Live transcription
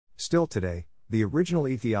Still today, the original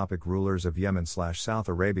Ethiopic rulers of Yemen/South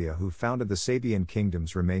Arabia who founded the Sabian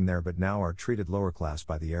kingdoms remain there but now are treated lower class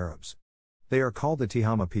by the Arabs. They are called the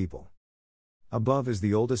Tihama people. Above is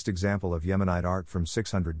the oldest example of Yemenite art from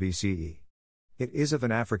 600 BCE. It is of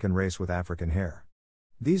an African race with African hair.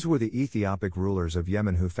 These were the Ethiopic rulers of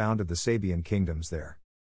Yemen who founded the Sabian kingdoms there.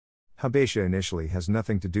 Habesha initially has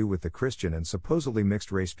nothing to do with the Christian and supposedly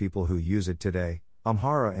mixed race people who use it today,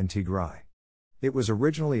 Amhara and Tigray. It was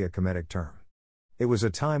originally a Kemetic term. It was a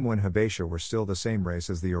time when Habesha were still the same race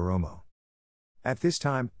as the Oromo. At this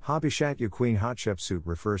time, Habeshat Queen Hatshepsut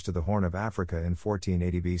refers to the Horn of Africa in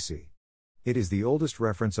 1480 BC. It is the oldest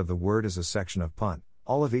reference of the word as a section of Punt,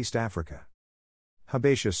 all of East Africa.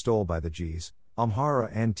 Habesha stole by the Ge'ez, Amhara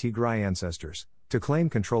and Tigray ancestors, to claim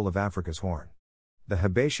control of Africa's Horn. The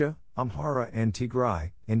Habesha, Amhara and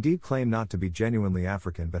Tigray, indeed claim not to be genuinely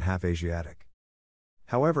African but half Asiatic.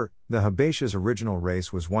 However, the Habesha's original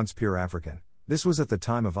race was once pure African. This was at the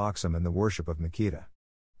time of Aksum and the worship of Makeda.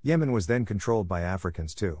 Yemen was then controlled by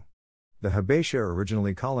Africans too. The Habesha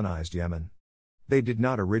originally colonized Yemen. They did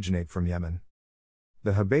not originate from Yemen.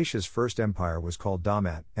 The Habesha's first empire was called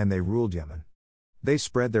Damat, and they ruled Yemen. They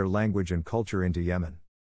spread their language and culture into Yemen.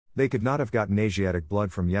 They could not have gotten Asiatic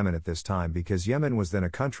blood from Yemen at this time because Yemen was then a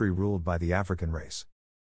country ruled by the African race.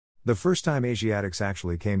 The first time Asiatics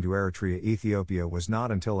actually came to Eritrea, Ethiopia was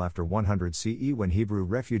not until after 100 CE when Hebrew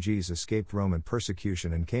refugees escaped Roman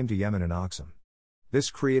persecution and came to Yemen and Aksum.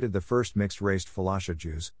 This created the first mixed-raced Falasha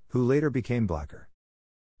Jews, who later became blacker.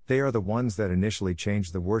 They are the ones that initially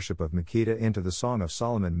changed the worship of Makeda into the Song of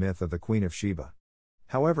Solomon myth of the Queen of Sheba.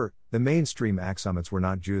 However, the mainstream Aksumites were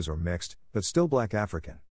not Jews or mixed, but still black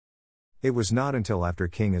African. It was not until after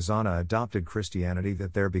King Ezana adopted Christianity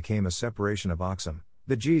that there became a separation of Aksum,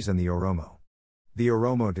 the Ge'ez and the Oromo. The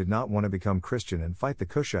Oromo did not want to become Christian and fight the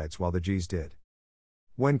Cushites while the Ge'ez did.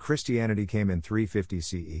 When Christianity came in 350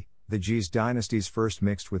 CE, the Ge'ez dynasties first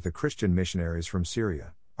mixed with the Christian missionaries from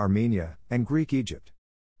Syria, Armenia, and Greek Egypt.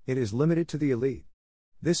 It is limited to the elite.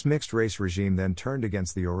 This mixed race regime then turned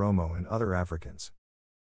against the Oromo and other Africans.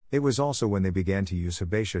 It was also when they began to use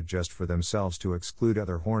Habesha just for themselves to exclude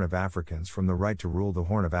other Horn of Africans from the right to rule the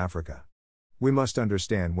Horn of Africa. We must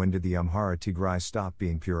understand, when did the Amhara Tigray stop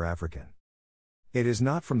being pure African? It is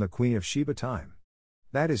not from the Queen of Sheba time.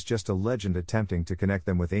 That is just a legend attempting to connect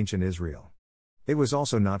them with ancient Israel. It was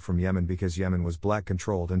also not from Yemen because Yemen was black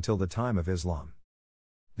controlled until the time of Islam.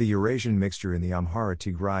 The Eurasian mixture in the Amhara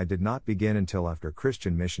Tigray did not begin until after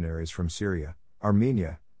Christian missionaries from Syria,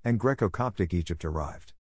 Armenia, and Greco-Coptic Egypt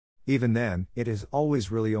arrived. Even then, it has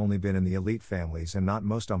always really only been in the elite families and not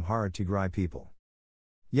most Amhara Tigray people.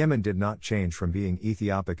 Yemen did not change from being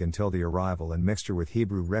Ethiopic until the arrival and mixture with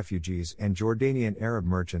Hebrew refugees and Jordanian Arab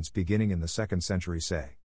merchants beginning in the 2nd century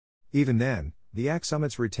CE. Even then, the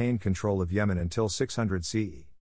Aksumites retained control of Yemen until 600 CE.